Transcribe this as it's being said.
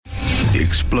The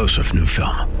explosive new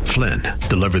film, Flynn,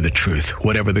 deliver the truth,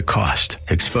 whatever the cost,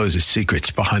 exposes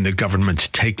secrets behind the government's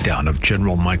takedown of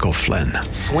General Michael Flynn.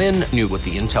 Flynn knew what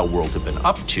the intel world had been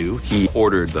up to. He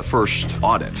ordered the first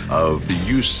audit of the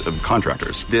use of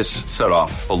contractors. This set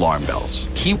off alarm bells.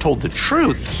 He told the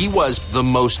truth. He was the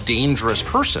most dangerous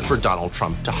person for Donald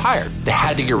Trump to hire. They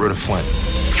had to get rid of Flynn.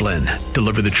 Flynn,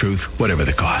 deliver the truth, whatever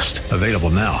the cost. Available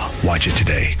now. Watch it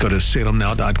today. Go to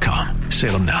salemnow.com.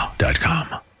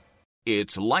 salemnow.com.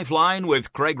 It's Lifeline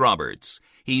with Craig Roberts.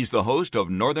 He's the host of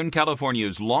Northern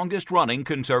California's longest-running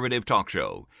conservative talk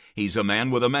show. He's a man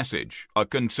with a message, a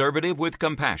conservative with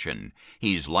compassion.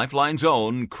 He's Lifeline's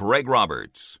own Craig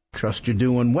Roberts. Trust you're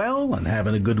doing well and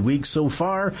having a good week so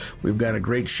far. We've got a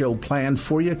great show planned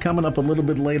for you coming up a little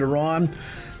bit later on.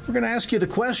 We're going to ask you the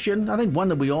question, I think one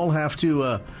that we all have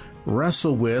to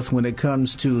wrestle with when it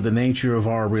comes to the nature of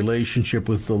our relationship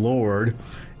with the Lord,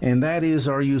 and that is,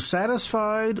 are you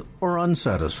satisfied or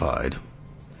unsatisfied?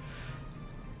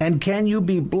 And can you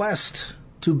be blessed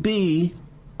to be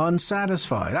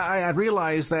unsatisfied? I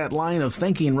realize that line of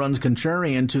thinking runs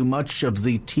contrarian to much of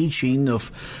the teaching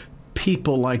of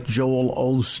people like Joel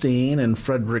Osteen and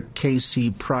Frederick Casey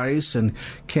Price and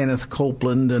Kenneth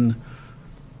Copeland and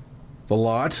the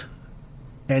lot.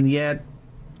 And yet,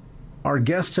 our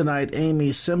guest tonight,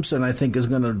 Amy Simpson, I think is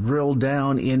going to drill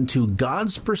down into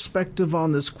God's perspective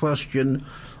on this question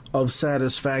of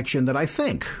satisfaction that I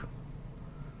think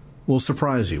will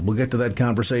surprise you. We'll get to that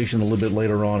conversation a little bit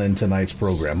later on in tonight's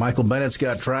program. Michael Bennett's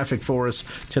got traffic for us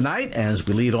tonight as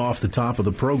we lead off the top of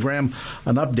the program.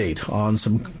 An update on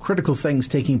some critical things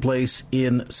taking place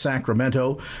in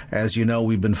Sacramento. As you know,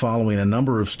 we've been following a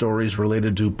number of stories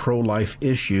related to pro-life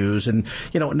issues. And,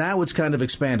 now it's kind of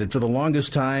expanded. For the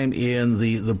longest time in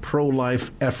the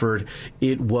pro-life effort,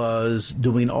 it was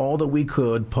doing all that we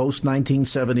could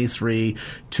post-1973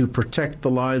 to protect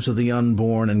the lives of the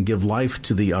unborn and give life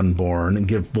to the unborn and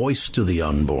give voice to the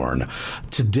unborn.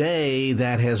 Today,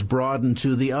 that has broadened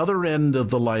to the other end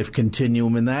of the life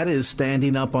continuum, and that is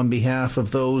standing up on behalf of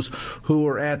those who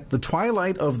are at the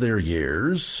twilight of their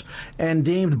years and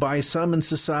deemed by some in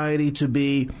society to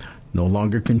be no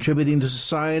longer contributing to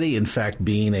society, in fact,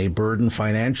 being a burden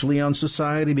financially on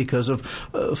society because of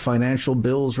financial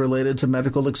bills related to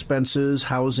medical expenses,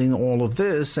 housing, all of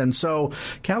this. And so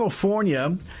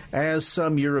California, as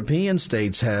some European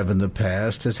states have in the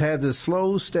past, has had this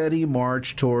slow, steady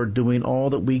march toward doing all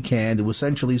that we can to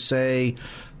essentially say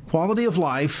quality of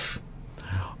life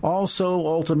also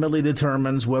ultimately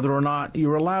determines whether or not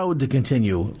you're allowed to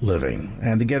continue living.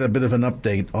 And to get a bit of an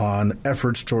update on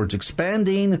efforts towards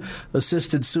expanding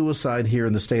assisted suicide here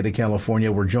in the state of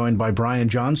California, we're joined by Brian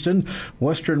Johnston,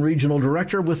 Western Regional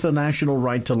Director with the National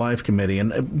Right to Life Committee.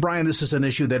 And Brian, this is an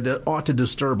issue that ought to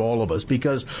disturb all of us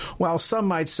because while some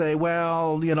might say,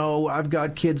 well, I've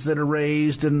got kids that are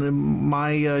raised and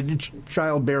my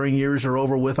childbearing years are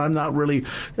over with, I'm not really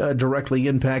directly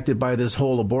impacted by this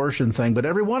whole abortion thing, but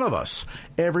every one of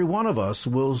us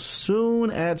will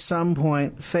soon at some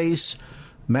point face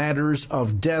matters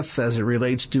of death as it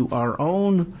relates to our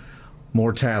own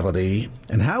mortality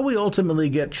and how we ultimately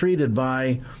get treated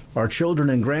by our children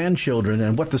and grandchildren,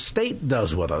 and what the state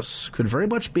does with us could very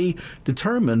much be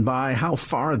determined by how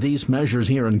far these measures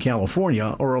here in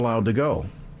California are allowed to go.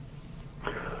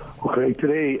 Okay,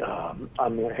 today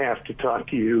I'm going to have to talk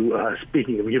to you,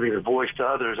 speaking of giving a voice to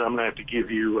others, I'm going to have to give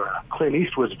you Clint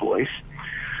Eastwood's voice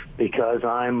because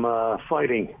I'm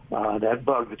fighting that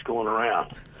bug that's going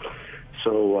around.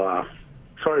 So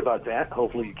sorry about that.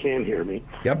 Hopefully you can hear me.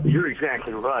 Yep. You're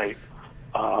exactly right.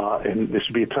 And this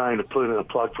would be a time to put in a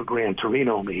plug for Gran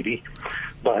Torino, maybe.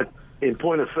 But in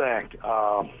point of fact,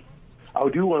 I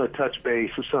do want to touch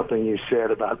base with something you said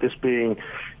about this being,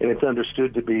 and it's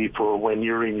understood to be for when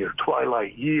you're in your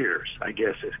twilight years, I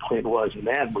guess, as Clint was in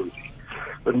that movie.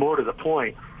 But more to the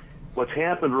point, what's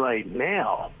happened right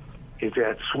now is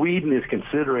that Sweden is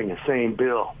considering the same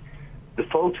bill. The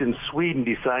folks in Sweden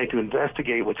decided to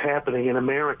investigate what's happening in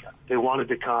America. They wanted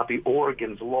to copy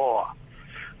Oregon's law.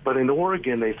 But in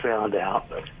Oregon, they found out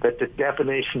that the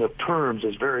definition of terms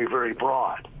is very, very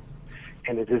broad.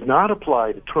 And it does not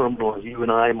apply to terminal as you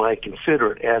and I might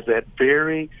consider it as that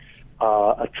very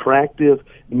attractive,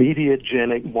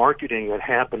 mediagenic marketing that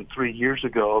happened 3 years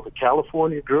ago. The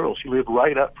California girl, she lived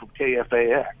right up from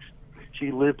KFAX.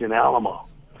 She lived in Alamo.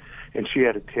 And she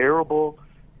had a terrible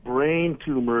brain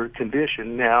tumor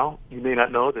condition. Now, you may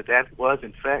not know that that was,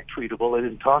 in fact, treatable. They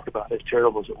didn't talk about it as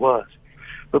terrible as it was.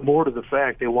 But more to the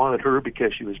fact, they wanted her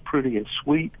because she was pretty and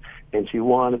sweet, and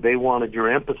they wanted your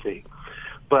empathy.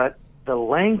 But the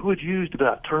language used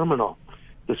about terminal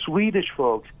The Swedish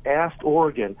folks asked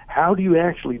Oregon, how do you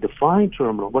actually define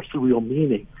terminal? What's the real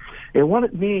meaning? And what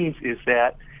it means is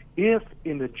that if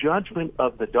in the judgment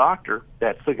of the doctor,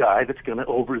 that's the guy that's going to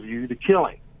overview the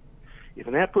killing, if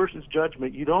in that person's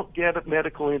judgment you don't get a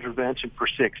medical intervention for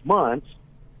 6 months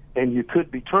and you could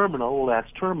be terminal, well,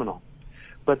 that's terminal.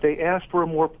 But they asked for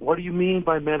what do you mean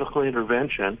by medical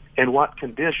intervention and what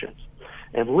conditions?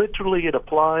 And literally it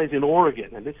applies in Oregon,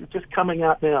 and this is just coming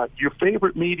out now. Your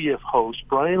favorite media host,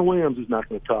 Brian Williams, is not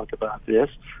going to talk about this.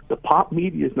 The pop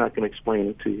media is not going to explain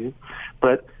it to you.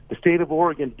 But the state of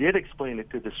Oregon did explain it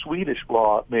to the Swedish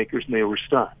lawmakers, and they were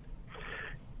stunned.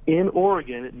 In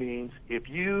Oregon, it means if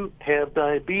you have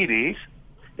diabetes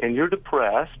and you're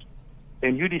depressed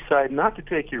and you decide not to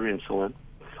take your insulin,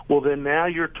 well, then now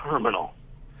you're terminal,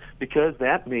 because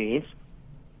that means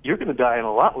you're going to die in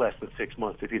a lot less than 6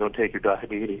 months if you don't take your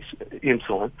diabetes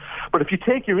insulin. But if you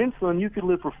take your insulin, you could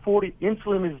live for 40.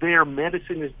 Insulin is there.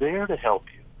 Medicine is there to help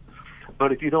you.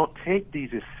 But if you don't take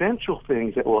these essential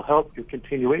things that will help your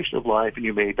continuation of life and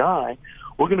you may die,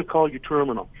 we're going to call you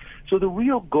terminal. So the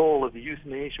real goal of the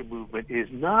euthanasia movement is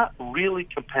not really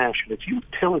compassion. It's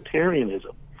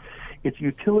utilitarianism. It's a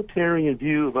utilitarian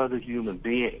view of other human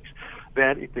beings,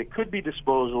 that if they could be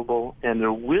disposable and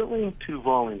they're willing to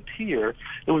volunteer,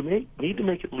 then we need to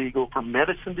make it legal for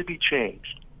medicine to be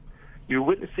changed. You're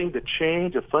witnessing the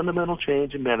change, a fundamental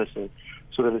change in medicine,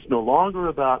 so that it's no longer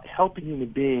about helping human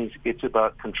beings, it's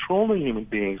about controlling human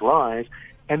beings' lives,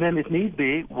 and then if need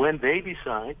be, when they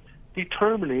decide,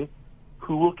 determining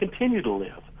who will continue to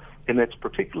live. And that's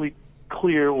particularly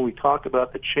clear when we talk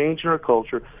about the change in our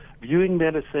culture, viewing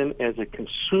medicine as a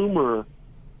consumer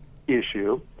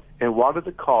issue, and what are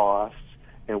the costs,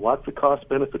 and what's the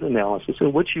cost-benefit analysis,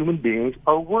 and which human beings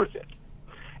are worth it.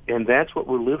 And that's what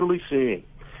we're literally seeing.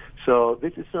 So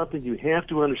this is something you have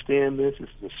to understand. This is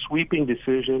a sweeping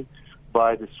decision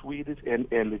by the Swedes, and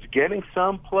it's getting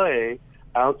some play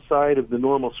outside of the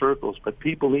normal circles, but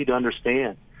people need to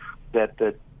understand that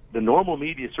the normal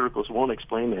media circles won't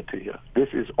explain that to you. This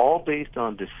is all based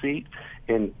on deceit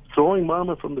and throwing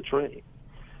mama from the train.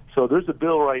 So there's a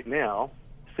bill right now,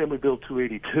 Assembly Bill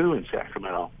 282 in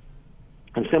Sacramento.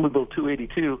 And Assembly Bill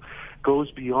 282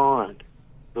 goes beyond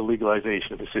the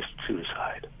legalization of assisted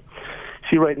suicide.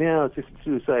 See, right now, assisted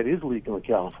suicide is legal in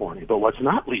California, but what's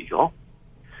not legal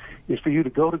is for you to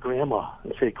go to Grandma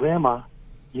and say, Grandma,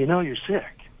 you know you're sick.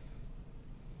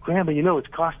 Grandma, you know it's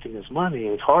costing us money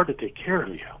and it's hard to take care of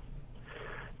you.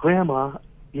 Grandma,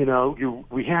 you know,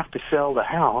 we have to sell the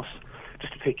house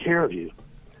just to take care of you.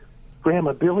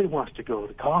 Grandma, Billy wants to go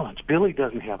to college. Billy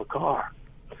doesn't have a car.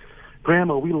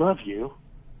 Grandma, we love you.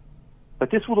 But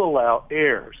this will allow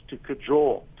heirs to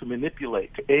cajole, to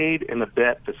manipulate, to aid and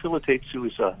abet, facilitate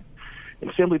suicide. And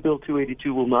Assembly Bill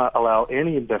 282 will not allow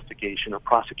any investigation or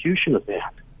prosecution of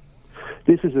that.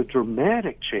 This is a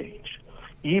dramatic change,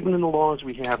 even in the laws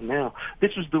we have now.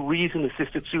 This was the reason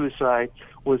assisted suicide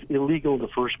was illegal in the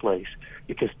first place,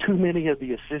 because too many of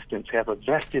the assistants have a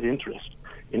vested interest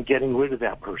in getting rid of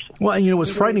that person. Well, and you know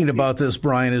what's frightening about this,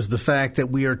 Brian, is the fact that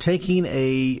we are taking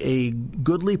a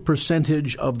goodly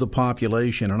percentage of the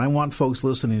population, and I want folks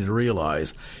listening to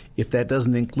realize if that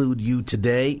doesn't include you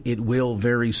today, it will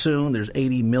very soon. There's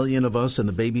 80 million of us in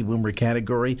the baby boomer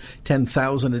category,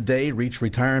 10,000 a day reach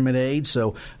retirement age.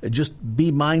 So just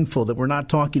be mindful that we're not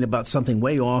talking about something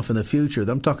way off in the future.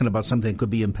 I'm talking about something that could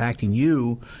be impacting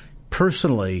you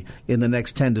personally in the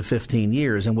next 10 to 15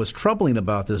 years. And what's troubling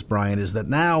about this, Brian, is that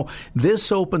now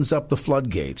this opens up the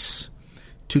floodgates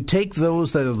to take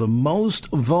those that are the most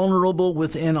vulnerable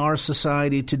within our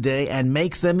society today and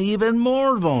make them even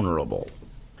more vulnerable.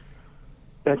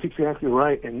 That's exactly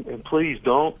right. And please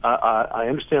don't, I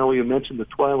understand when you mentioned the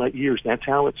twilight years. That's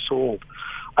how it's sold.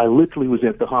 I literally was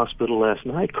at the hospital last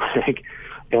night, Craig,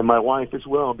 and my wife as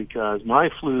well, because my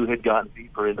flu had gotten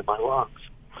deeper into my lungs.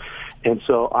 And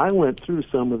so I went through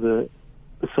some of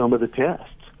the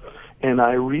tests, and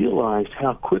I realized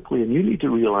how quickly, and you need to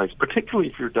realize, particularly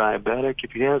if you're diabetic,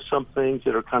 if you have some things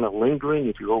that are kind of lingering,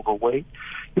 if you're overweight,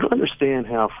 you don't understand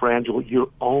how fragile your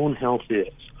own health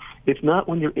is. It's not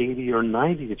when you're 80 or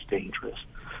 90 it's dangerous.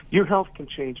 Your health can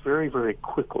change very, very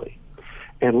quickly.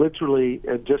 And literally,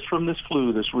 just from this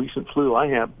flu, this recent flu, I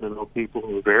happen to know people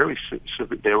who were very sick.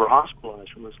 They were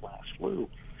hospitalized from this last flu.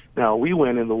 Now, we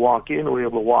went in to walk in and we were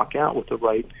able to walk out with the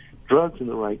right drugs and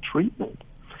the right treatment.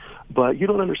 But you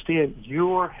don't understand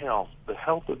your health, the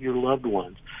health of your loved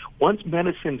ones. Once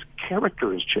medicine's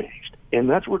character is changed, and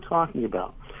that's what we're talking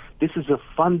about. This is a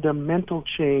fundamental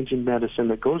change in medicine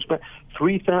that goes back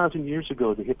 3,000 years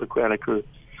ago. The Hippocratic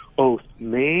Oath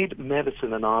made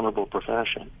medicine an honorable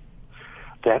profession.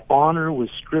 That honor was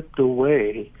stripped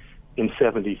away in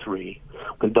 1973,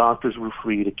 when doctors were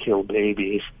free to kill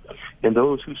babies. And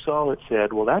those who saw it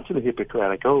said, well, that's a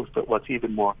Hippocratic oath, but what's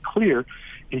even more clear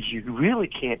is you really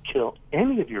can't kill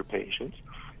any of your patients.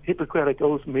 Hippocratic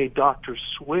oath made doctors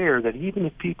swear that even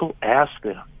if people asked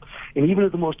them, and even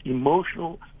in the most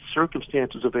emotional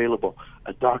circumstances available,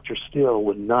 a doctor still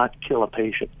would not kill a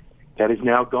patient. That is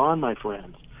now gone, my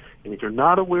friends. And if you're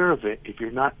not aware of it, if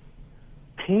you're not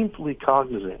painfully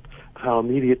cognizant of how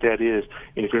immediate that is,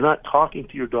 and if you're not talking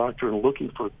to your doctor and looking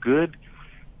for good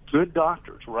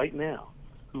doctors right now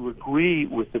who agree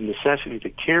with the necessity to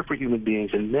care for human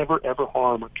beings and never, ever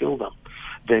harm or kill them,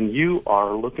 then you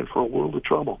are looking for a world of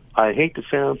trouble. I hate to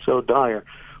sound so dire,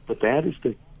 but that is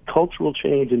the cultural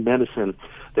change in medicine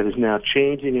that is now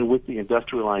changing, and with the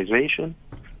industrialization,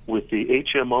 with the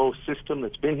HMO system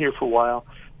that's been here for a while,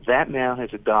 that now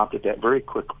has adopted that very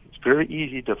quickly. It's very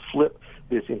easy to flip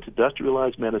this into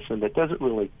industrialized medicine that doesn't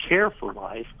really care for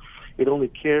life. It only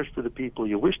cares for the people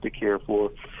you wish to care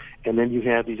for, and then you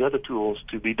have these other tools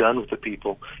to be done with the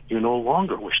people you no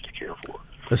longer wish to care for.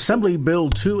 Assembly Bill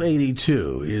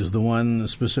 282 is the one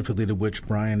specifically to which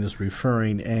Brian is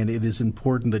referring, and it is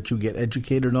important that you get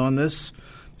educated on this,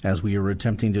 as we are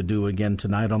attempting to do again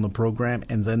tonight on the program,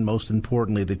 and then most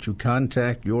importantly that you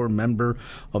contact your member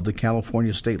of the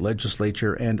California State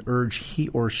Legislature and urge he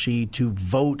or she to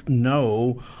vote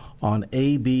no on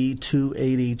AB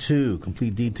 282.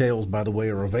 Complete details, by the way,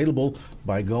 are available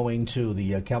by going to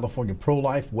the California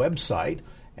Pro-Life website,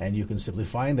 and you can simply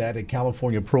find that at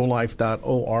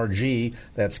californiaprolife.org.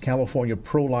 That's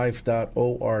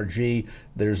californiaprolife.org.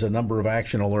 There's a number of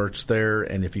action alerts there,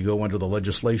 and if you go under the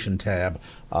legislation tab,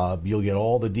 you'll get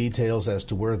all the details as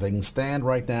to where things stand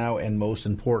right now, and most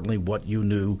importantly, what you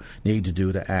need to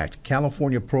do to act.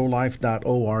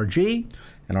 californiaprolife.org.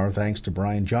 And our thanks to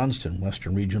Brian Johnston,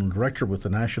 Western Regional Director with the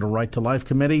National Right to Life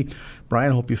Committee.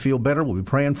 Brian, hope you feel better. We'll be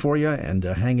praying for you, and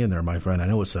hang in there, my friend. I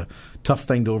know it's a tough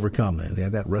thing to overcome.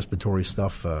 That respiratory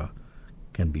stuff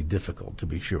can be difficult, to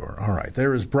be sure. All right,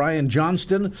 there is Brian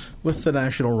Johnston with the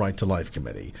National Right to Life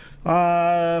Committee.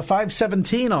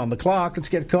 5:17 on the clock. Let's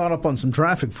get caught up on some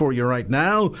traffic for you right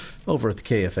now over at the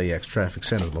KFAX Traffic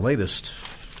Center, the latest.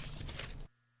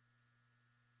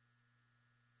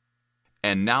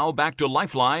 And now back to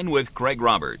Lifeline with Craig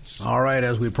Roberts. All right,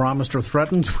 as we promised or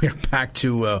threatened, we're back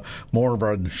to more of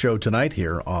our show tonight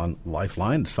here on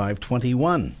Lifeline at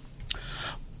 5:21.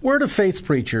 Word of faith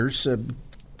preachers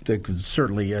that could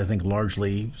certainly, I think,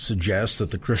 largely suggest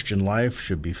that the Christian life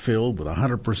should be filled with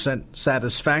 100%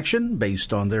 satisfaction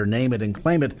based on their name it and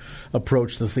claim it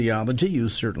approach to theology. You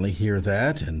certainly hear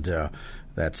that, and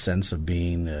that sense of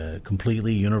being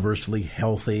completely universally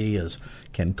healthy, as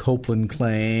Ken Copeland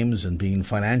claims, and being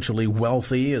financially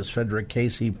wealthy, as Frederick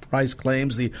Casey Price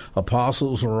claims. The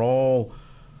apostles are all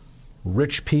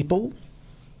rich people.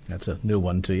 That's a new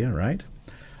one to you, right?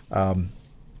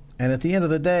 And at the end of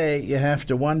the day, you have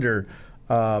to wonder,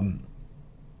 all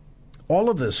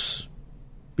of this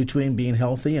between being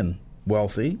healthy and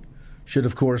wealthy should,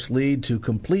 of course, lead to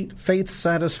complete faith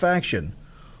satisfaction.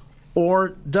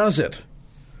 Or does it?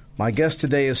 My guest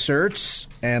today asserts,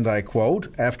 and I quote,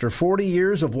 "After 40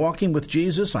 years of walking with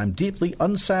Jesus, I'm deeply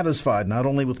unsatisfied not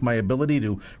only with my ability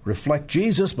to reflect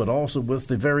Jesus, but also with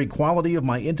the very quality of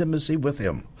my intimacy with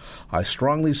him. I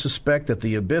strongly suspect that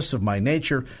the abyss of my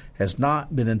nature has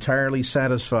not been entirely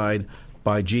satisfied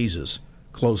by Jesus."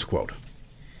 Close quote.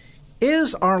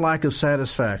 Is our lack of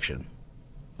satisfaction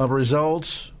a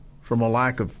result from a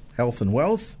lack of health and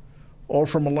wealth, or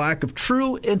from a lack of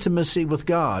true intimacy with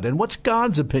God? And what's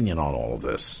God's opinion on all of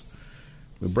this?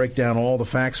 We break down all the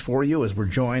facts for you as we're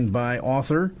joined by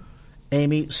author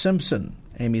Amy Simpson.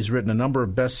 Amy's written a number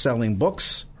of best-selling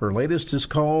books. Her latest is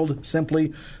called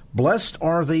simply Blessed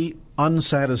Are the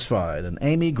Unsatisfied. And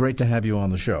Amy, great to have you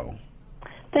on the show.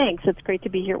 Thanks. It's great to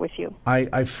be here with you.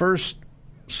 I first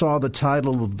saw the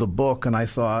title of the book and I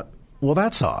thought, well,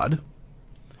 that's odd.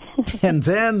 And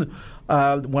then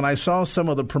when I saw some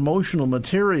of the promotional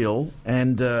material,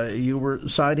 and you were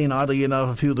citing, oddly enough,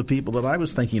 a few of the people that I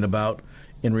was thinking about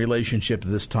in relationship to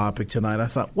this topic tonight, I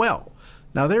thought, well,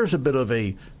 now there's a bit of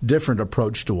a different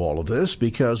approach to all of this,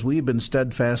 because we've been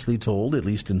steadfastly told, at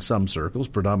least in some circles,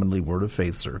 predominantly Word of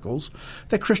Faith circles,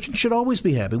 that Christians should always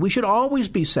be happy. We should always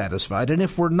be satisfied. And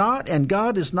if we're not, and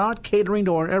God is not catering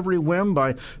to our every whim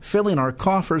by filling our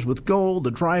coffers with gold,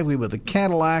 the driveway with a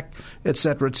Cadillac,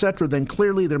 etc., then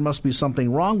clearly there must be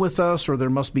something wrong with us, or there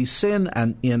must be sin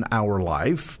in our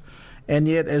life. And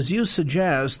yet, as you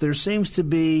suggest, there seems to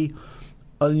be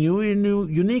a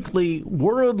uniquely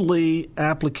worldly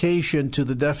application to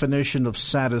the definition of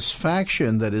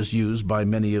satisfaction that is used by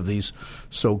many of these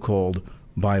so-called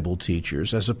Bible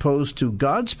teachers, as opposed to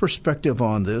God's perspective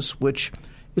on this, which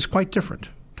is quite different.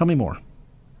 Tell me more.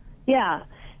 Yeah.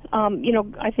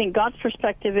 I think God's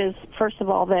perspective is, first of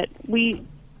all, that we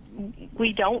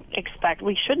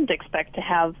shouldn't expect to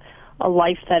have a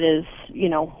life that is,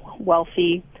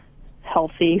 wealthy,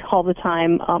 healthy all the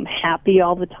time, happy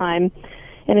all the time.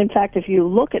 And in fact, if you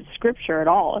look at Scripture at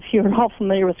all, if you're at all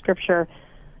familiar with Scripture,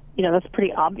 that's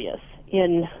pretty obvious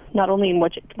in not only in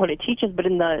what it teaches, but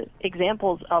in the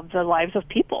examples of the lives of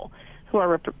people who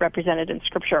are represented in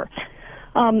Scripture.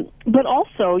 But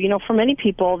also, for many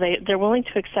people, they're willing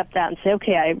to accept that and say,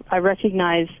 okay, I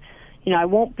recognize, I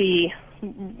won't be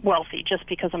wealthy just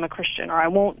because I'm a Christian, or I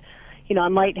won't, I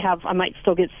might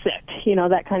still get sick,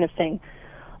 that kind of thing.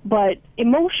 But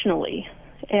emotionally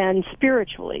and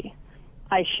spiritually,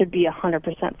 I should be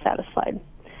 100% satisfied.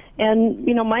 And,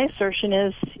 my assertion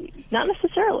is not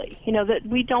necessarily, that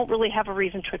we don't really have a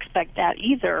reason to expect that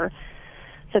either,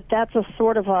 that's a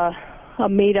sort of a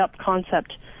made-up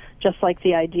concept, just like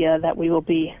the idea that we will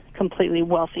be completely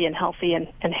wealthy and healthy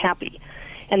and happy.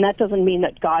 And that doesn't mean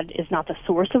that God is not the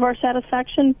source of our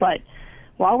satisfaction, but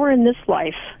while we're in this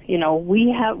life,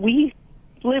 we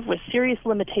live with serious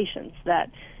limitations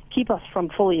that keep us from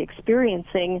fully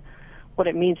experiencing what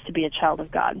it means to be a child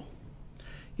of God.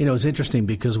 It's interesting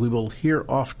because we will hear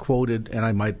oft quoted, and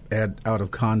I might add out of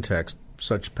context,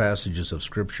 such passages of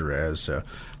Scripture as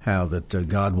how that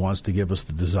God wants to give us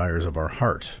the desires of our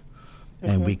heart.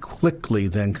 And we quickly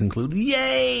then conclude,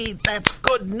 yay, that's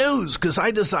good news, because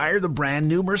I desire the brand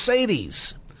new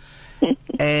Mercedes.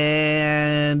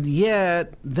 And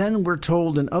yet, then we're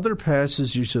told in other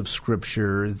passages of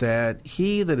Scripture that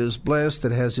he that is blessed,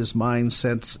 that has his mind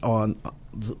set on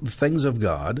the things of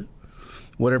God,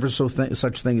 whatever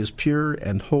such thing is pure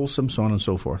and wholesome, so on and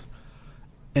so forth.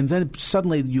 And then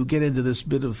suddenly you get into this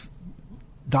bit of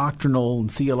doctrinal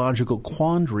and theological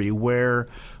quandary where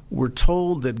we're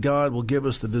told that God will give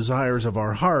us the desires of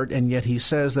our heart, and yet he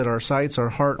says that our sights, our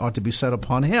heart ought to be set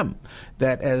upon him.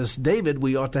 That as David,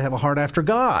 we ought to have a heart after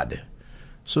God.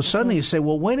 So suddenly you say,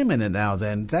 well, wait a minute now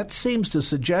then. That seems to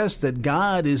suggest that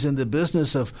God is in the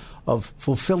business of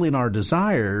fulfilling our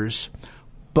desires,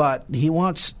 but he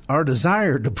wants our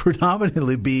desire to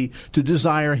predominantly be to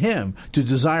desire him, to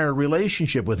desire a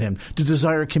relationship with him, to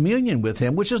desire communion with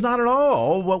him, which is not at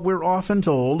all what we're often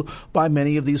told by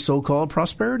many of these so-called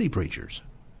prosperity preachers.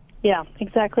 Yeah,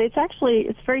 exactly.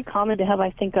 It's very common to have,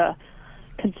 I think, a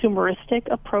consumeristic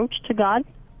approach to God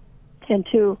and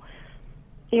to,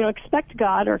 expect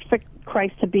God or expect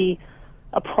Christ to be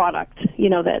a product,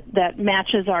 that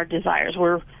matches our desires.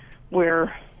 We're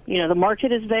the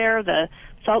market is there, the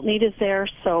felt need is there,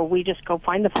 so we just go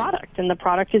find the product, and the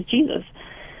product is Jesus.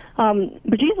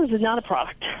 But Jesus is not a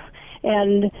product,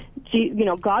 and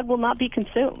God will not be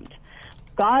consumed.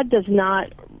 God does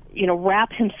not,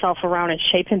 wrap himself around and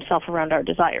shape himself around our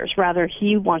desires. Rather,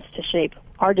 he wants to shape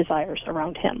our desires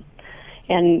around him,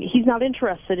 and he's not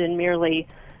interested in merely,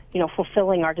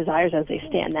 fulfilling our desires as they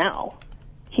stand now.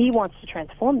 He wants to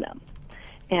transform them,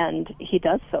 and he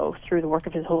does so through the work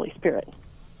of his Holy Spirit.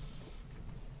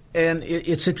 And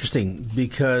it's interesting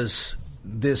because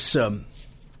this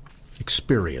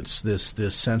experience,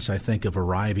 this sense, I think, of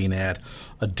arriving at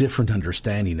a different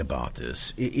understanding about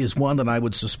this is one that I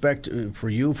would suspect for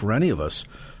you, for any of us,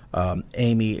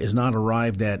 Amy, is not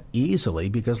arrived at easily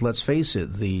because, let's face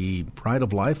it, the pride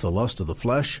of life, the lust of the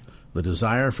flesh, the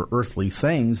desire for earthly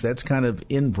things, that's kind of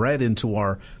inbred into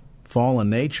our fallen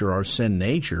nature, our sin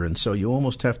nature, and so you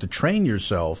almost have to train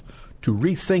yourself to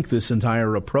rethink this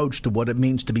entire approach to what it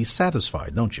means to be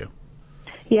satisfied, don't you?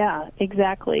 Yeah,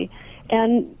 exactly.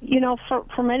 And,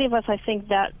 for many of us, I think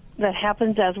that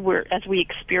happens as we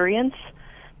experience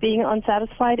being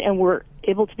unsatisfied, and we're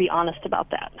able to be honest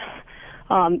about that.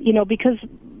 Because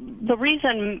the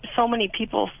reason so many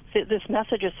people, this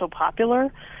message is so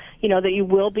popular, that you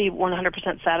will be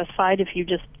 100% satisfied if you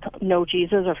just know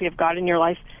Jesus or if you have God in your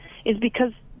life, is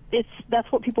because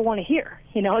that's what people want to hear.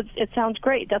 It sounds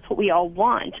great. That's what we all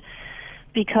want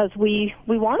because we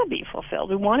want to be fulfilled.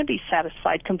 We want to be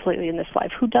satisfied completely in this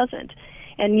life. Who doesn't?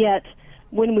 And yet,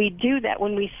 when we do that,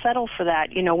 when we settle for that,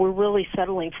 we're really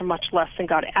settling for much less than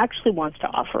God actually wants to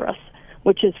offer us,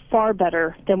 which is far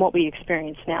better than what we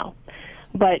experience now.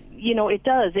 But, it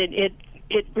does.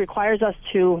 It requires us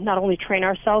to not only train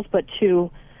ourselves, but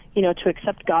to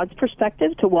accept God's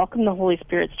perspective, to welcome the Holy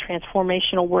Spirit's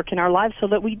transformational work in our lives so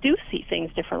that we do see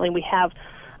things differently. We have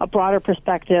a broader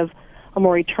perspective, a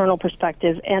more eternal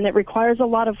perspective, and it requires a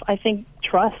lot of, I think,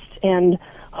 trust and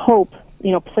hope,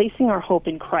 placing our hope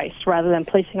in Christ rather than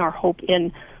placing our hope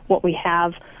in what we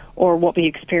have or what we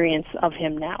experience of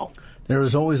him now. There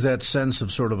is always that sense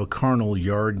of sort of a carnal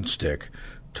yardstick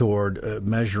toward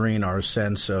measuring our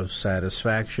sense of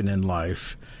satisfaction in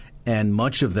life, and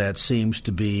much of that seems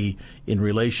to be in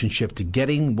relationship to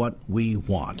getting what we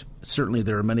want. Certainly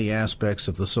there are many aspects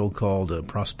of the so-called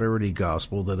prosperity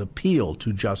gospel that appeal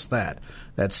to just that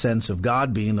sense of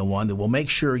God being the one that will make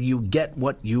sure you get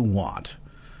what you want,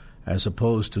 as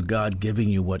opposed to God giving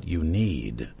you what you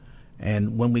need.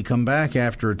 And when we come back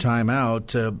after a time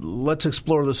out, let's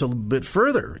explore this a little bit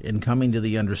further in coming to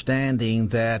the understanding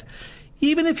that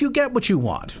even if you get what you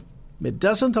want, it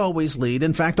doesn't always lead,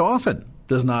 in fact, often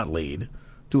does not lead,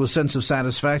 to a sense of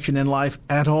satisfaction in life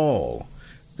at all.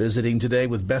 Visiting today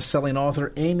with best-selling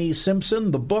author Aimee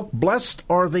Simpson, the book Blessed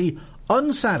Are the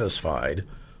Unsatisfied,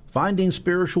 Finding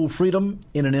Spiritual Freedom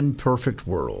in an Imperfect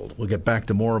World. We'll get back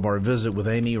to more of our visit with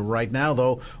Aimee right now,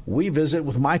 though. We visit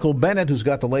with Michael Bennett, who's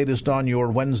got the latest on your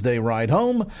Wednesday ride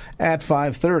home at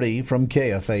 5:30 from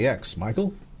KFAX.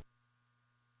 Michael?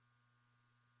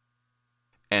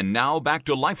 And now back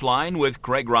to Lifeline with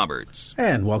Craig Roberts.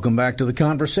 And welcome back to the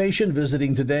conversation.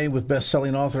 Visiting today with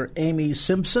best-selling author Aimee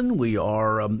Simpson. We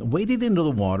are wading into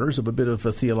the waters of a bit of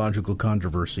a theological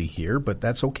controversy here, but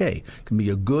that's okay. It can be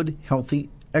a good, healthy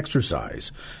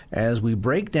exercise as we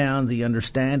break down the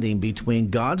understanding between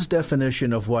God's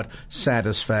definition of what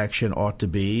satisfaction ought to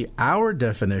be, our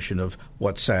definition of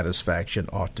what satisfaction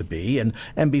ought to be,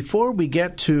 and before we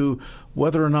get to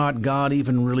whether or not God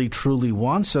even really truly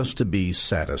wants us to be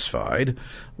satisfied,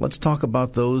 let's talk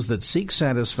about those that seek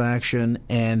satisfaction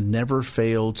and never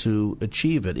fail to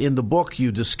achieve it. In the book,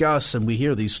 you discuss, and we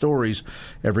hear these stories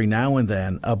every now and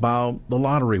then, about the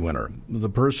lottery winner, the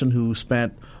person who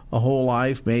spent a whole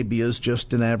life maybe as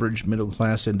just an average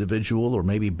middle-class individual, or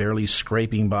maybe barely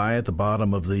scraping by at the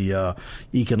bottom of the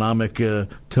economic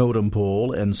totem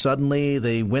pole, and suddenly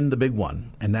they win the big one.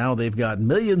 And now they've got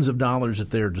millions of dollars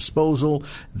at their disposal.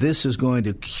 This is going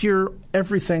to cure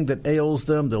everything that ails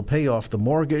them. They'll pay off the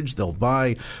mortgage. They'll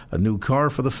buy a new car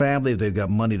for the family. They've got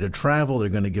money to travel. They're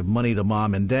going to give money to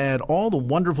mom and dad. All the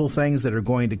wonderful things that are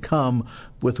going to come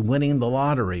with winning the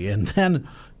lottery. And then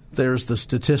there's the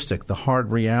statistic, the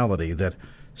hard reality that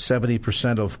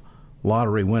 70% of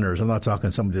lottery winners, I'm not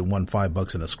talking somebody that won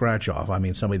 $5 in a scratch-off, I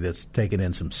mean somebody that's taken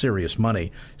in some serious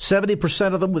money,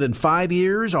 70% of them within 5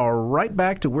 years are right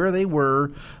back to where they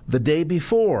were the day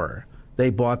before they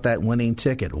bought that winning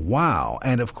ticket. Wow.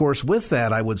 And, of course, with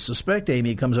that, I would suspect,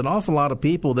 Aimee, comes an awful lot of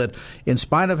people that, in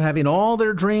spite of having all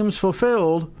their dreams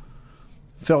fulfilled,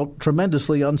 felt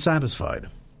tremendously unsatisfied.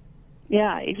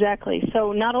 Yeah, exactly.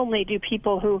 So not only do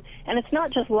people who, and it's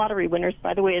not just lottery winners,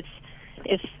 by the way,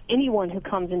 it's anyone who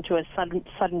comes into a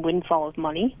sudden windfall of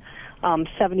money.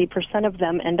 70% of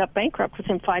them end up bankrupt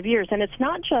within 5 years. And it's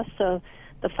not just the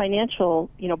financial,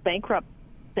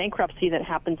 bankruptcy that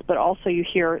happens, but also you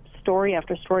hear story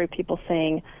after story of people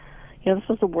saying, this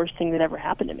was the worst thing that ever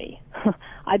happened to me.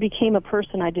 I became a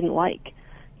person I didn't like.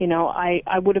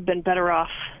 I would have been better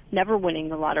off never winning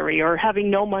the lottery or having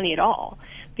no money at all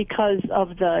because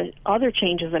of the other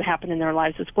changes that happen in their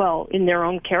lives as well, in their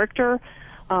own character,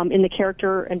 in the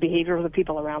character and behavior of the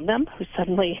people around them who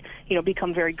suddenly,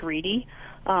 become very greedy.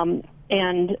 And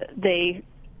they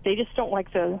just don't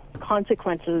like the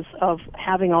consequences of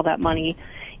having all that money,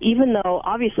 even though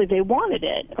obviously they wanted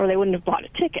it or they wouldn't have bought a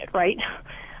ticket, right?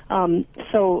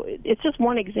 So it's just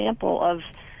one example of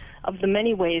the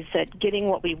many ways that getting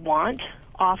what we want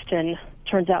often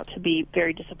turns out to be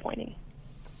very disappointing.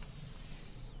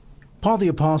 Paul the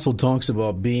Apostle talks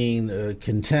about being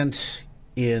content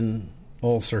in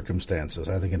all circumstances,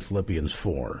 I think in Philippians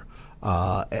 4.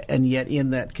 And yet in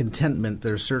that contentment,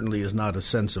 there certainly is not a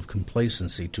sense of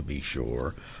complacency, to be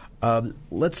sure.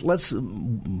 Let's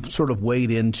sort of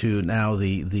wade into now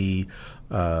the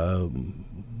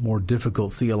more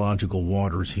difficult theological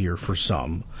waters here for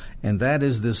some, and that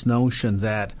is this notion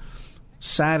that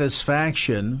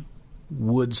satisfaction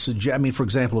would suggest, for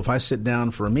example, if I sit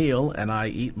down for a meal and I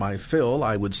eat my fill,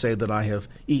 I would say that I have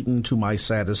eaten to my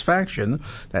satisfaction.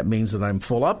 That means that I'm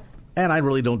full up and I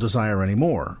really don't desire any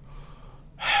more.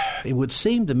 It would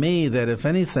seem to me that, if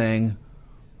anything,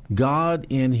 God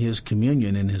in his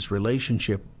communion, in his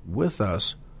relationship with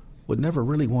us, would never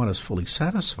really want us fully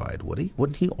satisfied, would he?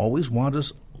 Wouldn't he always want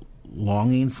us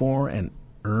longing for and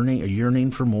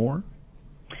yearning for more?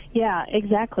 Yeah,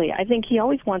 exactly. I think he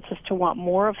always wants us to want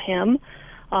more of him,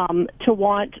 to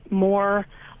want more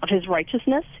of his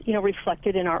righteousness,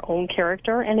 reflected in our own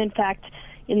character. And in fact,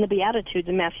 in the Beatitudes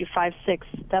in Matthew 5:6,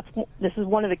 this is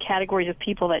one of the categories of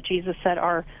people that Jesus said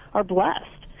are blessed.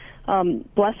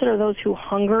 Blessed are those who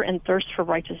hunger and thirst for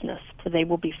righteousness, for they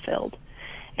will be filled.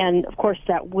 And of course,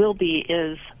 that will be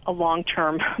is a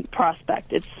long-term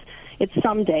prospect. It's It's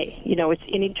someday, it's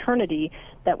in eternity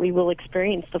that we will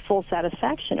experience the full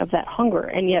satisfaction of that hunger.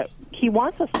 And yet he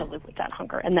wants us to live with that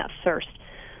hunger and that thirst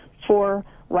for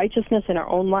righteousness in our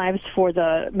own lives, for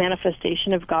the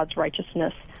manifestation of God's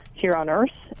righteousness here on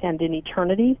earth and in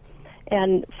eternity,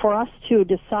 and for us to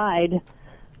decide,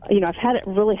 I've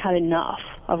really had enough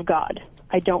of God.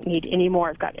 I don't need any more.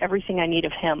 I've got everything I need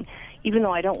of him, even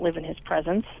though I don't live in his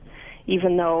presence,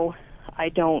 even though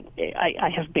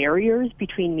I have barriers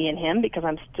between me and him because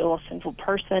I'm still a sinful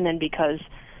person and because,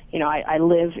 I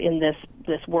live in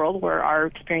this world where our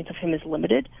experience of him is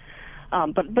limited.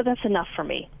 But that's enough for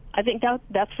me. I think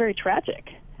that's very tragic,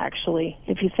 actually,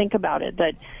 if you think about it,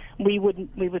 that we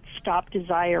would stop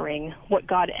desiring what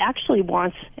God actually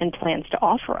wants and plans to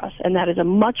offer us, and that is a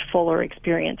much fuller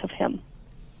experience of him.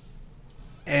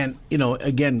 And,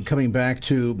 again, coming back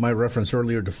to my reference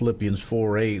earlier to Philippians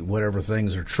 4:8, whatever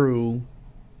things are true,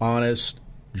 honest,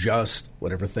 just,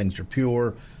 whatever things are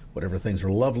pure, whatever things are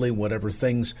lovely,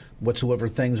 whatsoever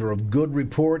things are of good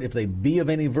report, if they be of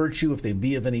any virtue, if they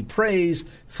be of any praise,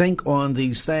 think on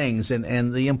these things.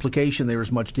 And the implication there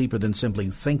is much deeper than simply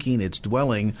thinking, it's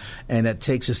dwelling, and that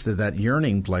takes us to that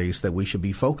yearning place that we should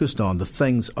be focused on, the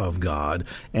things of God.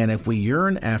 And if we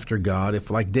yearn after God, if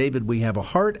like David we have a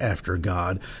heart after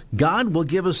God, God will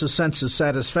give us a sense of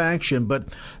satisfaction. But,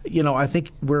 I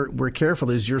think we're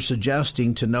careful, as you're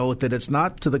suggesting, to note that it's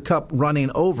not to the cup running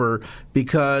over,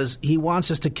 because he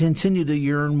wants us to continue to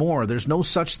yearn more. There's no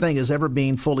such thing as ever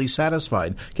being fully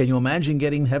satisfied. Can you imagine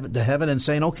getting to heaven and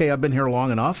saying, okay, I've been here long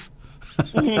enough?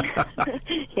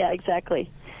 Yeah,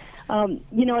 exactly.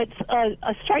 It's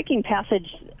a striking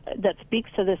passage that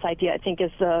speaks to this idea, I think,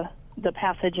 is the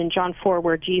passage in John 4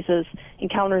 where Jesus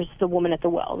encounters the woman at the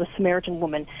well, the Samaritan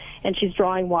woman, and she's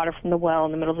drawing water from the well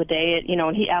in the middle of the day,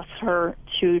 and he asks her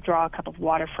to draw a cup of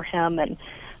water for him, and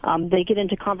they get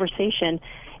into conversation.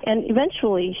 And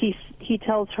eventually, he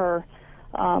tells her,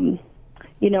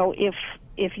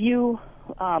 if you,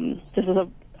 this is a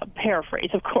paraphrase,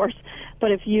 of course,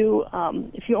 but if you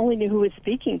only knew who was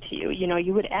speaking to you,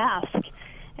 you would ask,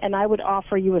 and I would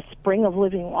offer you a spring of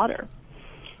living water.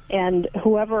 And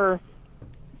whoever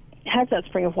has that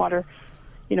spring of water,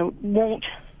 won't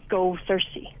go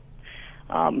thirsty.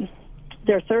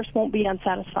 Their thirst won't be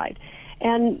unsatisfied.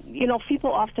 And,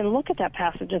 people often look at that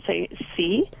passage and say,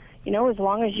 see, as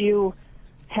long as you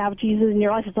have Jesus in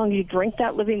your life, as long as you drink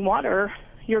that living water,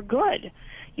 you're good.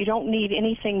 You don't need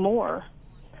anything more.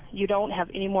 You don't have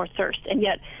any more thirst. And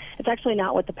yet, it's actually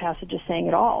not what the passage is saying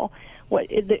at all.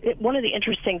 One of the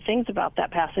interesting things about that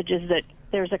passage is that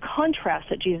there's a contrast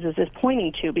that Jesus is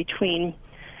pointing to between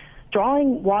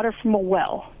drawing water from a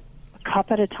well, a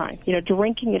cup at a time,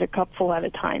 drinking it a cupful at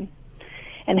a time,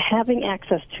 and having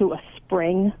access to a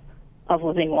spring of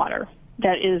living water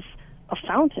that is a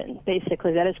fountain,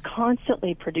 basically, that is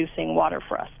constantly producing water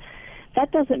for us. That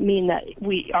doesn't mean that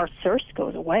our thirst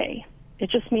goes away. It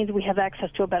just means we have access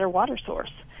to a better water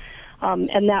source.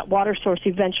 And that water source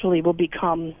eventually will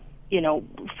become,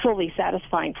 fully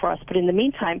satisfying for us. But in the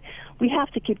meantime, we have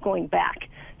to keep going back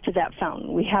to that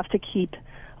fountain. We have to keep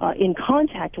in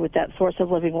contact with that source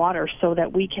of living water so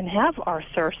that we can have our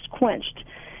thirst quenched.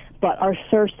 But our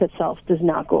thirst itself does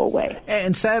not go away.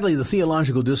 And sadly, the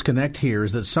theological disconnect here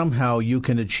is that somehow you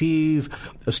can achieve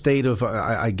a state of,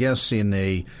 I guess in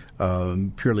a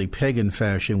purely pagan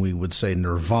fashion, we would say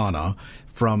nirvana.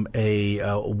 From a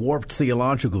warped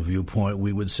theological viewpoint,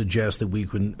 we would suggest that we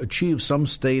can achieve some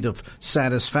state of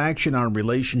satisfaction in our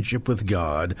relationship with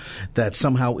God that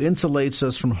somehow insulates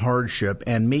us from hardship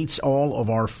and meets all of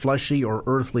our fleshy or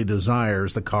earthly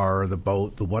desires, the car, the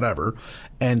boat, the whatever.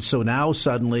 And so now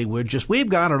suddenly we've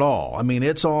got it all. I mean,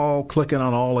 it's all clicking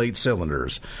on all 8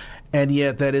 cylinders. And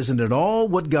yet that isn't at all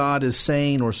what God is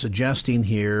saying or suggesting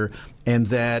here, and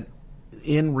that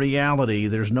in reality,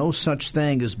 there's no such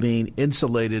thing as being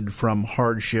insulated from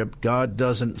hardship. God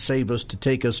doesn't save us to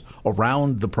take us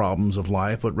around the problems of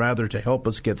life, but rather to help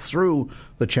us get through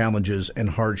the challenges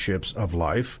and hardships of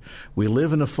life. We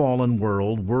live in a fallen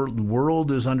world. The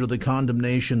world is under the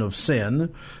condemnation of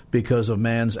sin because of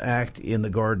man's act in the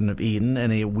Garden of Eden,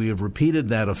 and we have repeated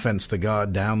that offense to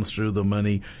God down through the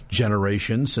many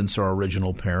generations since our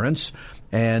original parents.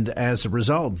 And as a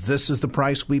result, this is the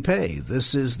price we pay.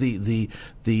 This is the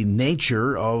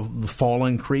nature of the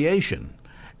fallen creation.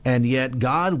 And yet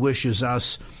God wishes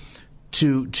us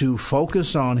to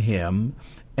focus on Him.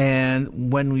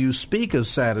 And when you speak of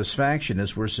satisfaction,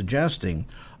 as we're suggesting,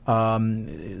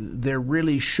 There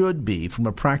really should be, from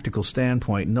a practical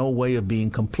standpoint, no way of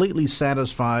being completely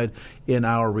satisfied in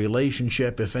our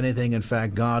relationship. If anything, in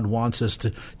fact, God wants us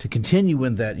to continue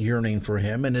in that yearning for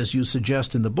Him. And as you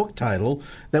suggest in the book title,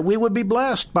 that we would be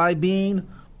blessed by being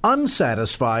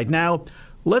unsatisfied. Now,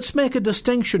 let's make a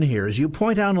distinction here. As you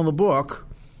point out in the book,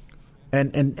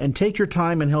 and take your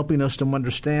time in helping us to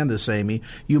understand this, Amy,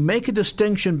 you make a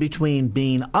distinction between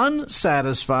being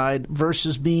unsatisfied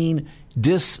versus being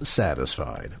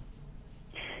dissatisfied.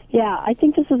 Yeah, I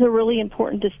think this is a really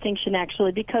important distinction,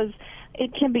 actually, because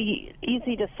it can be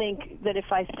easy to think that if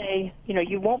I say,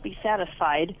 you won't be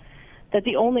satisfied, that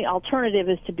the only alternative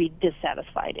is to be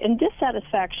dissatisfied. And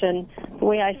dissatisfaction, the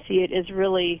way I see it, is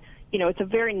really, it's a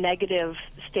very negative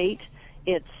state.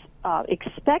 It's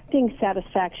expecting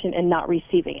satisfaction and not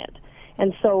receiving it.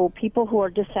 And so people who are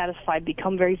dissatisfied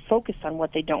become very focused on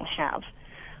what they don't have.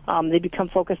 They become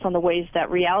focused on the ways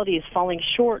that reality is falling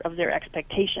short of their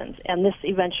expectations. And this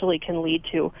eventually can lead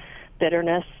to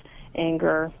bitterness,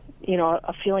 anger,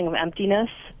 a feeling of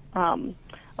emptiness, a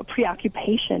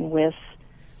preoccupation with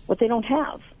what they don't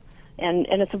have. And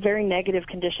it's a very negative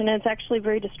condition, and it's actually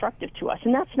very destructive to us.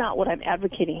 And that's not what I'm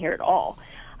advocating here at all.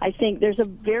 I think there's a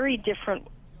very different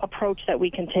approach that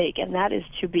we can take, and that is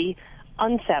to be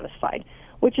unsatisfied,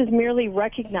 which is merely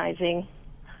recognizing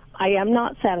I am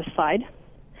not satisfied,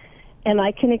 and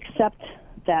I can accept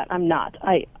that I'm not.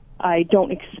 I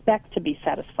don't expect to be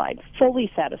satisfied,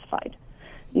 fully satisfied.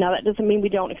 Now, that doesn't mean we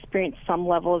don't experience some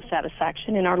level of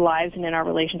satisfaction in our lives and in our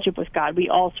relationship with God. We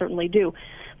all certainly do.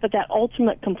 But that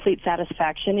ultimate complete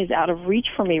satisfaction is out of reach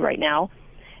for me right now,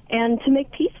 and to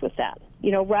make peace with that,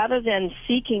 rather than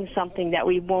seeking something that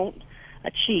we won't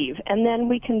achieve. And then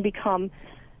we can become,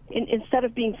 instead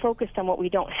of being focused on what we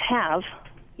don't have,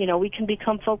 we can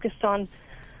become focused on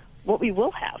what we will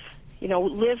have.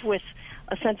 Live with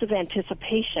a sense of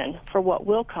anticipation for what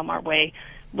will come our way,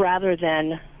 rather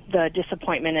than the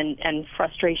disappointment and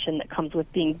frustration that comes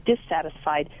with being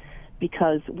dissatisfied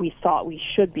because we thought we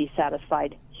should be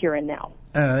satisfied here and now.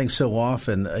 And I think so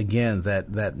often, again,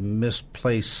 that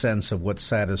misplaced sense of what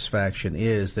satisfaction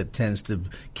is that tends to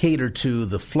cater to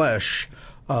the flesh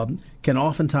can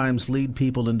oftentimes lead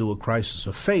people into a crisis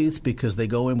of faith, because they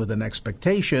go in with an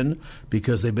expectation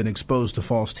because they've been exposed to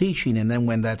false teaching, and then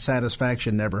when that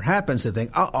satisfaction never happens, they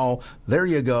think, uh-oh, there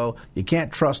you go. You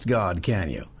can't trust God, can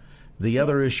you? The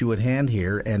other issue at hand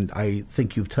here, and I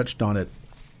think you've touched on it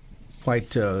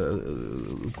quite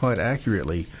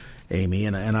accurately, Amy,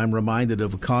 and I'm reminded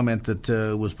of a comment that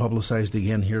was publicized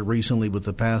again here recently with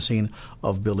the passing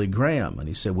of Billy Graham. And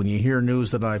he said, when you hear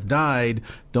news that I've died,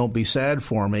 don't be sad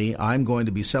for me. I'm going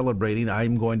to be celebrating.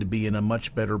 I'm going to be in a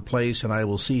much better place, and I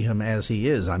will see him as he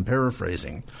is. I'm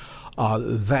paraphrasing.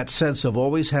 That sense of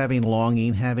always having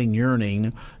longing, having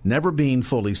yearning, never being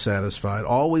fully satisfied,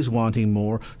 always wanting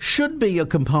more, should be a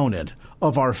component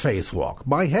of our faith walk.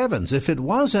 By heavens, if it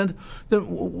wasn't, then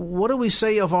what do we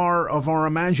say of our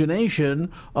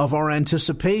imagination, of our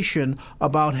anticipation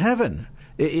about heaven?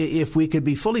 If we could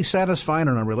be fully satisfied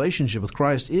in our relationship with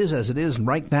Christ is as it is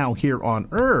right now here on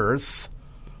earth,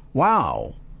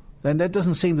 wow. Then that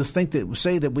doesn't seem to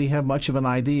say that we have much of an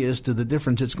idea as to the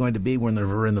difference it's going to be when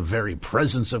we're in the very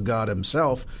presence of God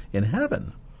Himself in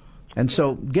heaven. And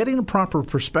so getting a proper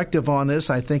perspective on this,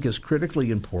 I think, is critically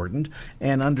important,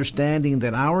 and understanding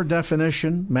that our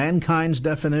definition, mankind's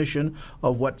definition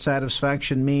of what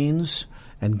satisfaction means,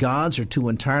 and God's are two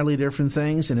entirely different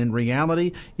things. And in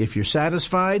reality, if you're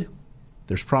satisfied,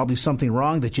 there's probably something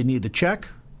wrong that you need to check.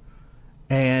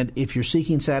 And if you're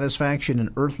seeking satisfaction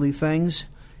in earthly things,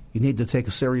 you need to take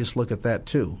a serious look at that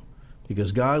too,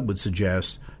 because God would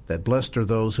suggest that blessed are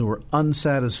those who are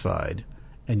unsatisfied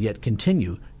and yet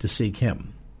continue to seek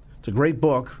Him. It's a great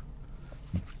book,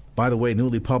 by the way,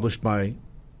 newly published by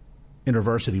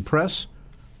InterVarsity Press.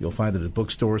 You'll find it at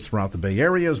bookstores throughout the Bay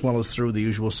Area, as well as through the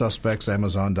usual suspects,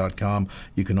 Amazon.com.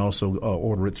 You can also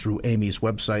order it through Amy's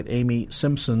website,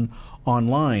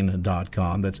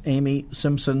 AmySimpsonOnline.com. That's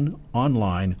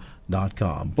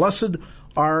AmySimpsonOnline.com. Blessed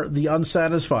are the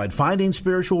unsatisfied, finding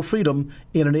spiritual freedom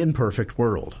in an imperfect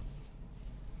world.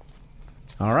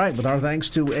 All right, with our thanks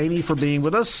to Amy for being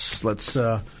with us, let's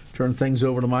turn things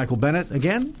over to Michael Bennett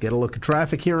again. Get a look at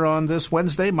traffic here on this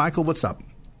Wednesday. Michael, what's up?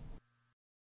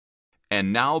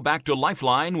 And now back to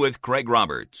Lifeline with Craig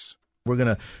Roberts. We're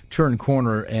going to turn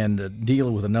corner and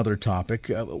deal with another topic,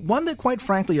 one that, quite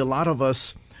frankly, a lot of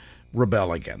us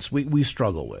rebel against. We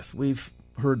struggle with. We've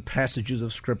heard passages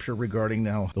of Scripture regarding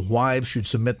how the wives should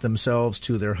submit themselves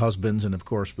to their husbands, and of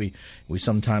course we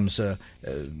sometimes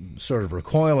sort of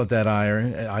recoil at that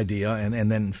idea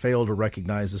and then fail to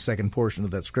recognize the second portion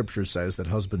of that Scripture says that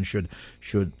husbands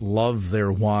should love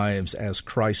their wives as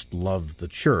Christ loved the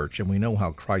church, and we know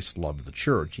how Christ loved the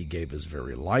church. He gave his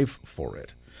very life for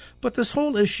it. But this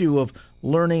whole issue of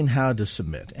learning how to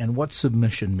submit and what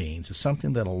submission means is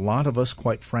something that a lot of us,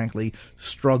 quite frankly,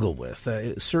 struggle with.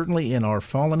 Certainly in our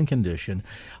fallen condition,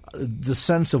 the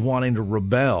sense of wanting to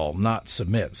rebel, not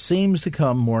submit, seems to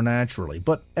come more naturally.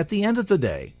 But at the end of the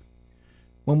day,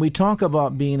 when we talk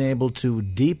about being able to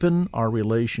deepen our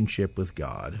relationship with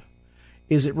God,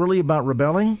 is it really about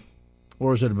rebelling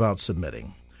or is it about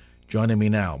submitting? Joining me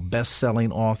now,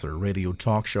 best-selling author, radio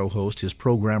talk show host, his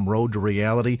program Road to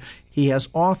Reality. He has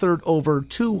authored over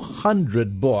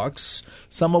 200 books,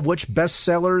 some of which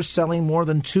bestsellers selling more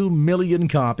than 2 million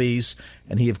copies.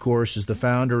 And he, of course, is the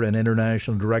founder and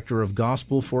international director of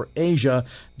Gospel for Asia,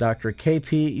 Dr.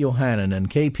 K.P. Yohannan. And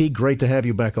K.P., great to have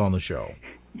you back on the show.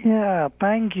 Yeah,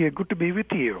 thank you. Good to be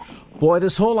with you. Boy,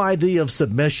 this whole idea of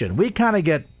submission, we kind of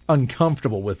get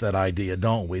uncomfortable with that idea,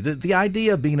 don't we? The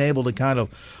idea of being able to kind of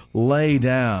lay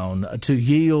down, to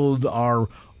yield our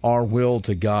will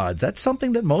to God, that's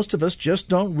something that most of us just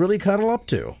don't really cuddle up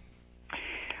to.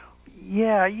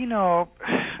 Yeah,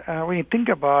 when you think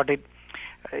about it,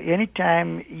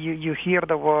 anytime you hear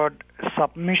the word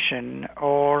submission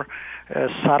or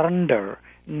surrender,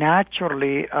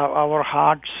 naturally our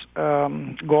hearts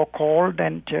go cold,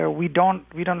 and we don't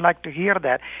like to hear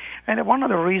that. And one of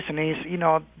the reasons is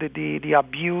the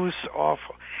abuse of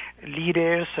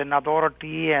leaders and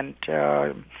authority and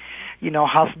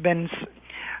husbands,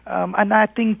 and I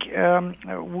think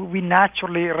we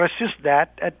naturally resist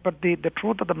that. But the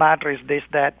truth of the matter is this: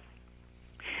 that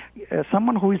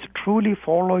someone who is truly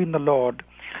following the Lord,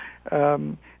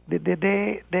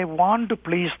 they want to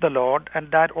please the Lord, and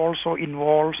that also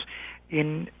involves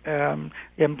in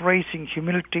embracing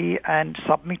humility and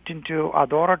submitting to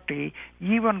authority,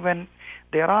 even when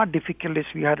there are difficulties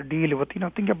we have to deal with.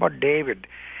 Think about David,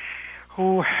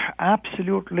 who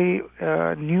absolutely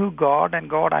knew God, and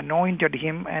God anointed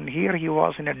him, and here he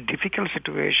was in a difficult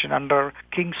situation under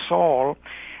King Saul,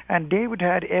 and David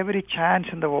had every chance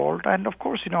in the world, and of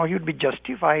course, he would be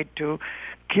justified to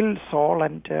kill Saul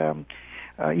and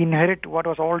inherit what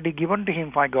was already given to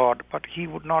him by God, but he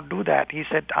would not do that. He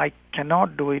said, I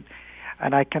cannot do it,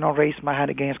 and I cannot raise my hand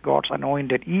against God's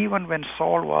anointed, even when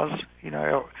Saul was,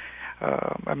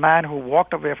 a man who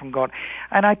walked away from God.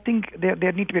 And I think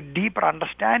there needs to be a deeper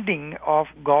understanding of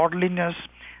godliness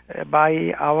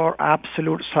by our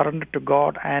absolute surrender to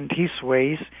God and His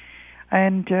ways.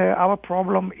 And our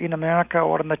problem in America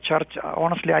or in the church,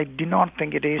 honestly, I do not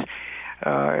think it is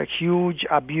a huge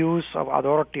abuse of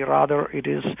authority. Rather, it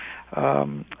is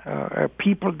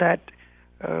people that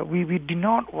we do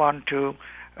not want to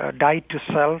die to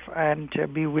self and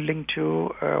be willing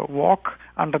to walk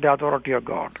under the authority of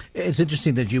God. It's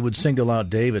interesting that you would single out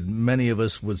David. Many of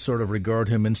us would sort of regard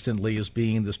him instantly as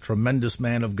being this tremendous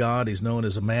man of God. He's known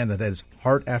as a man that has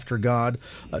heart after God,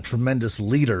 a tremendous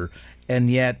leader, and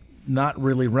yet not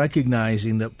really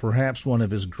recognizing that perhaps one of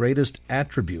his greatest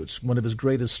attributes, one of his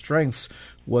greatest strengths,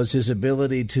 was his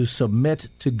ability to submit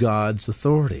to God's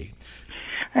authority.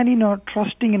 And,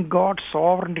 trusting in God's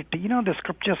sovereignty. The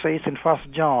scripture says in 1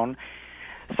 John,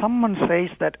 someone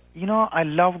says that, I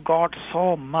love God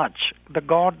so much, the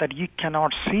God that you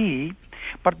cannot see,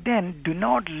 but then do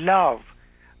not love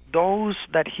those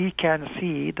that he can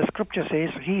see. The scripture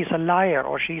says he is a liar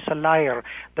or she is a liar.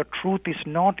 The truth is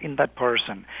not in that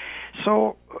person.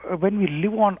 So when we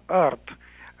live on earth,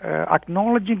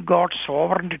 acknowledging God's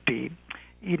sovereignty,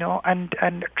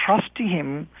 and trusting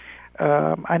Him,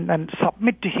 and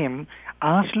submit to Him,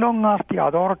 as long as the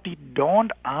authority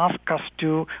don't ask us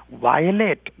to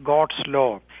violate God's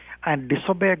law and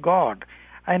disobey God.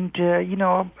 And,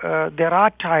 there are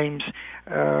times,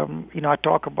 I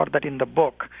talk about that in the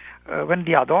book, when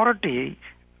the authority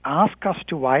asks us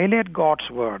to violate God's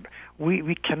word,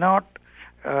 we cannot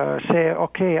say,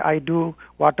 okay, I do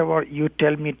whatever you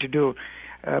tell me to do.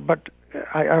 But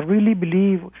I really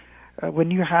believe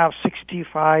when you have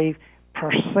 65%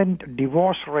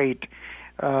 divorce rate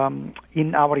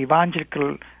in our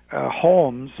evangelical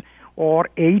homes, or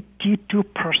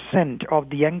 82% of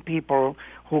the young people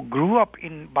who grew up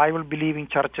in Bible-believing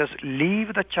churches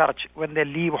leave the church when they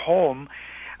leave home,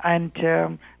 and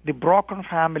the broken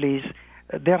families,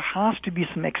 there has to be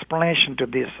some explanation to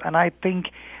this. And I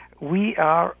think we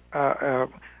are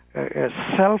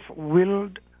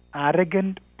self-willed,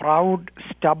 arrogant, proud,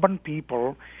 stubborn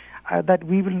people that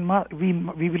we will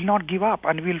not give up,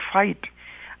 and we'll fight.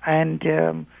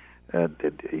 And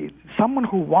someone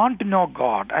who wants to know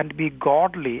God and be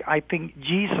godly, I think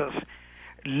Jesus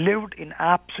lived in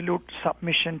absolute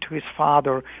submission to his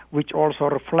Father, which also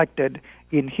reflected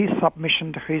in his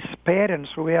submission to his parents,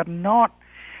 who were not,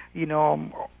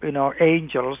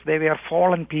 angels. They were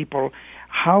fallen people.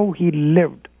 How he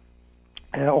lived,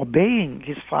 obeying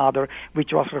his Father,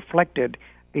 which was reflected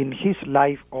in his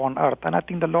life on earth. And I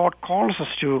think the Lord calls us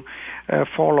to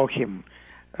follow him.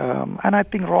 And I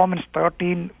think Romans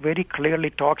 13 very clearly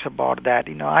talks about that.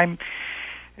 I'm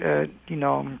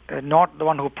not the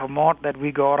one who promote that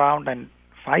we go around and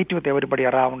fight with everybody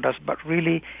around us, but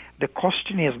really the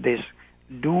question is this: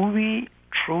 do we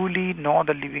truly know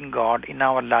the living God in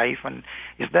our life, and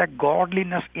is there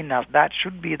godliness in us? That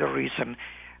should be the reason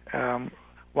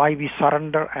why we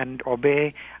surrender and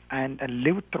obey and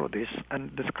live through this.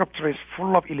 And the scripture is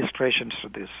full of illustrations to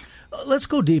this. Let's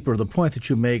go deeper. The point that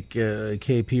you make,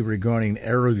 KP, regarding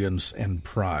arrogance and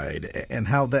pride and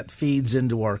how that feeds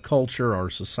into our culture, our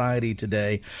society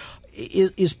today,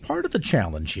 is part of the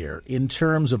challenge here in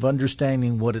terms of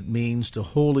understanding what it means to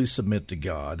wholly submit to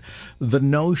God. The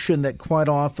notion that quite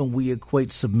often we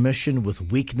equate submission with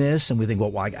weakness, and we think,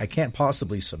 well, I can't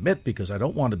possibly submit because I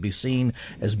don't want to be seen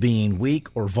as being weak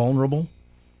or vulnerable.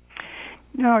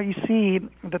 No, you see,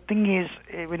 the thing is,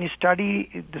 when you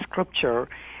study the scripture,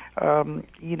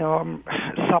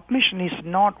 submission is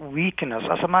not weakness.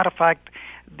 As a matter of fact,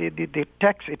 the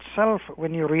text itself,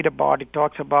 when you read about it,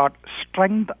 talks about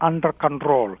strength under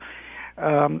control.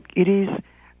 It is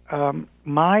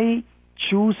my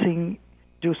choosing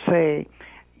to say,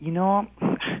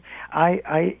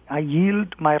 I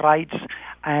yield my rights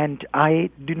and I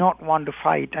do not want to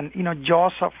fight. And,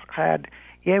 Joseph had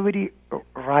every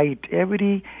right,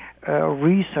 every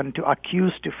reason to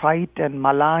accuse, to fight and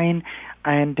malign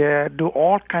and do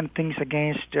all kinds of things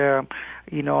against, his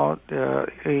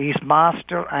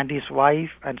master and his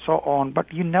wife and so on.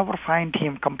 But you never find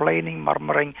him complaining,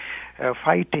 murmuring,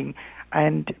 fighting.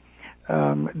 And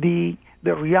the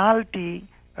reality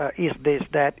is this,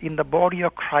 that in the body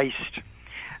of Christ,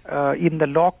 in the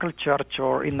local church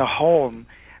or in the home,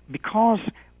 because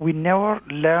we never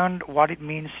learned what it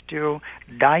means to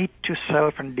die to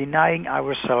self and denying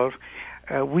ourselves.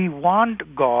 We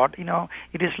want God.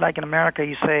 It is like in America,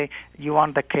 you say you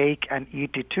want the cake and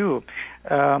eat it too.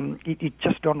 It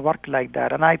just don't work like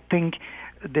that. And I think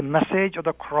the message of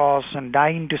the cross and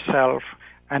dying to self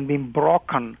and being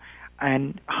broken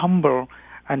and humble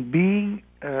and being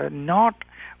not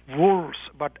wolves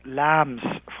but lambs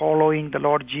following the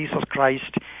Lord Jesus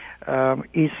Christ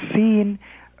is seen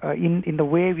in the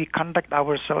way we conduct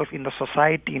ourselves in the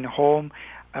society, in home,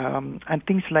 and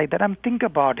things like that. And think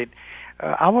about it.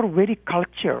 Our very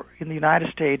culture in the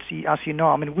United States, as you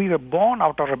know, we were born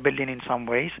out of rebellion in some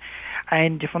ways.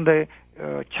 And from the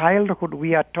childhood,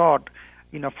 we are taught,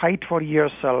 fight for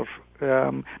yourself,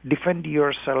 defend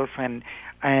yourself, and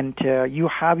you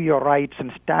have your rights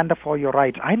and stand up for your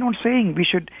rights. I'm not saying we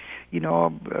should,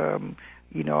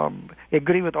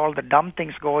 agree with all the dumb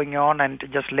things going on and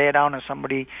just lay down and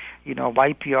somebody,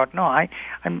 wipe you out. No,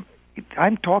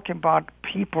 I'm talking about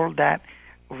people that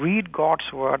read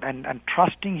God's word and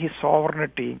trusting his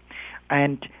sovereignty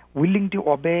and willing to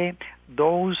obey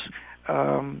those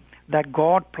that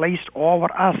God placed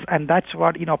over us. And that's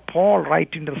what, Paul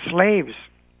writing to the slaves.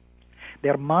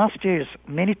 Their masters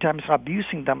many times are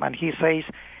abusing them, and he says,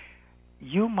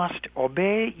 you must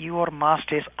obey your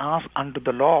masters as unto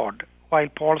the Lord. While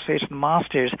Paul says,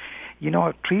 masters,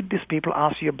 treat these people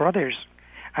as your brothers.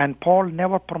 And Paul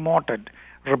never promoted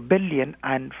rebellion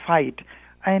and fight.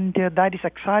 And that is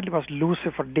exactly what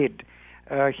Lucifer did.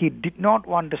 He did not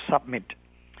want to submit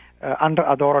under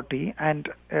authority, and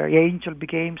angel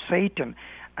became Satan.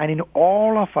 And in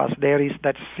all of us, there is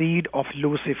that seed of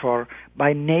Lucifer.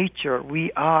 By nature,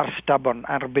 we are stubborn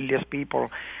and rebellious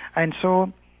people. And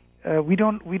so we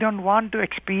don't want to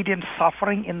experience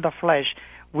suffering in the flesh,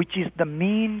 which is the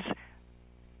means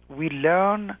we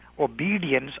learn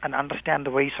obedience and understand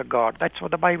the ways of God. That's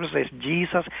what the Bible says.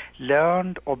 Jesus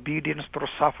learned obedience through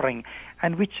suffering,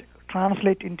 and which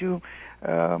translate into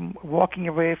walking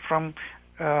away from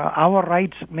our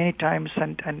rights many times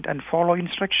and follow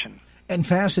instruction. And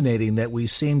fascinating that we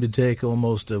seem to take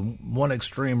almost one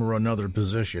extreme or another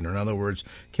position. In other words,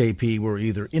 KP, we're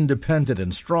either independent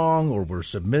and strong, or we're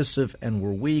submissive and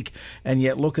we're weak. And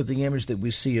yet look at the image that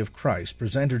we see of Christ,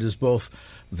 presented as both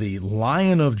the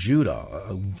Lion of Judah,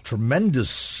 a tremendous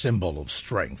symbol of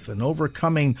strength and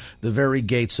overcoming the very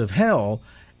gates of hell,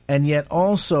 and yet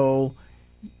also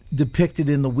depicted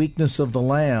in the weakness of the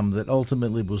Lamb that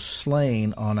ultimately was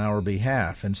slain on our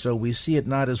behalf. And so we see it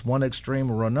not as one extreme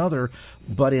or another,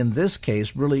 but in this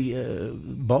case, really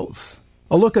both.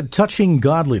 A look at Touching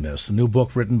Godliness, a new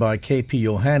book written by K.P.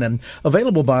 Yohannan,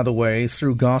 available, by the way,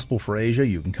 through Gospel for Asia.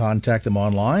 You can contact them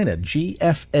online at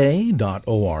gfa.org.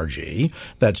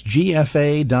 That's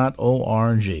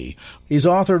gfa.org. He's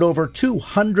authored over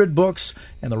 200 books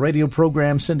and the radio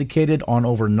program syndicated on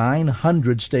over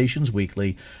 900 stations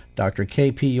weekly. Dr.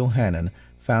 K.P. Yohannan,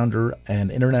 founder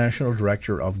and international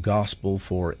director of Gospel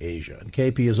for Asia. And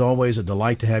KP, as always, a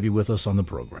delight to have you with us on the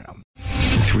program.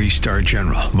 3-star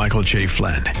General Michael J.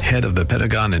 Flynn, head of the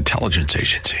Pentagon Intelligence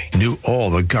Agency, knew all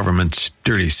the government's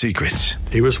dirty secrets.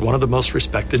 He was one of the most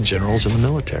respected generals in the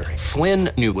military.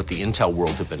 Flynn knew what the intel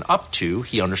world had been up to.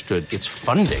 He understood its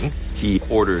funding. He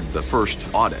ordered the first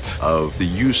audit of the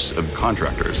use of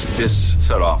contractors. This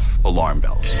set off alarm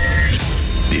bells.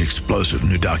 The explosive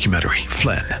new documentary,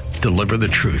 Flynn, Deliver the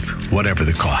Truth, Whatever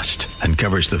the Cost,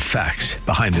 uncovers the facts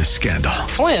behind this scandal.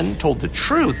 Flynn told the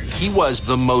truth. He was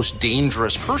the most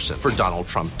dangerous person for Donald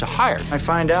Trump to hire. I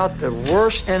find out the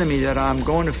worst enemy that I'm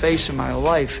going to face in my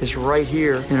life is right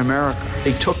here in America.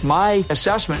 They took my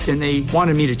assessment and they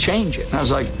wanted me to change it. And I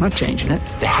was like, I'm not changing it.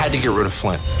 They had to get rid of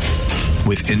Flynn.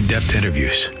 With in-depth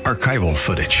interviews, archival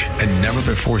footage, and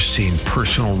never-before-seen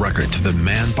personal records of the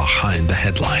man behind the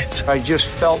headlines. I just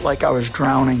felt like I was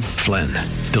drowning. Flynn,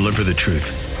 Deliver the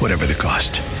Truth, Whatever the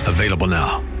Cost. Available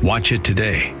now. Watch it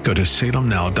today. Go to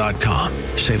salemnow.com.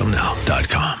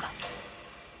 salemnow.com.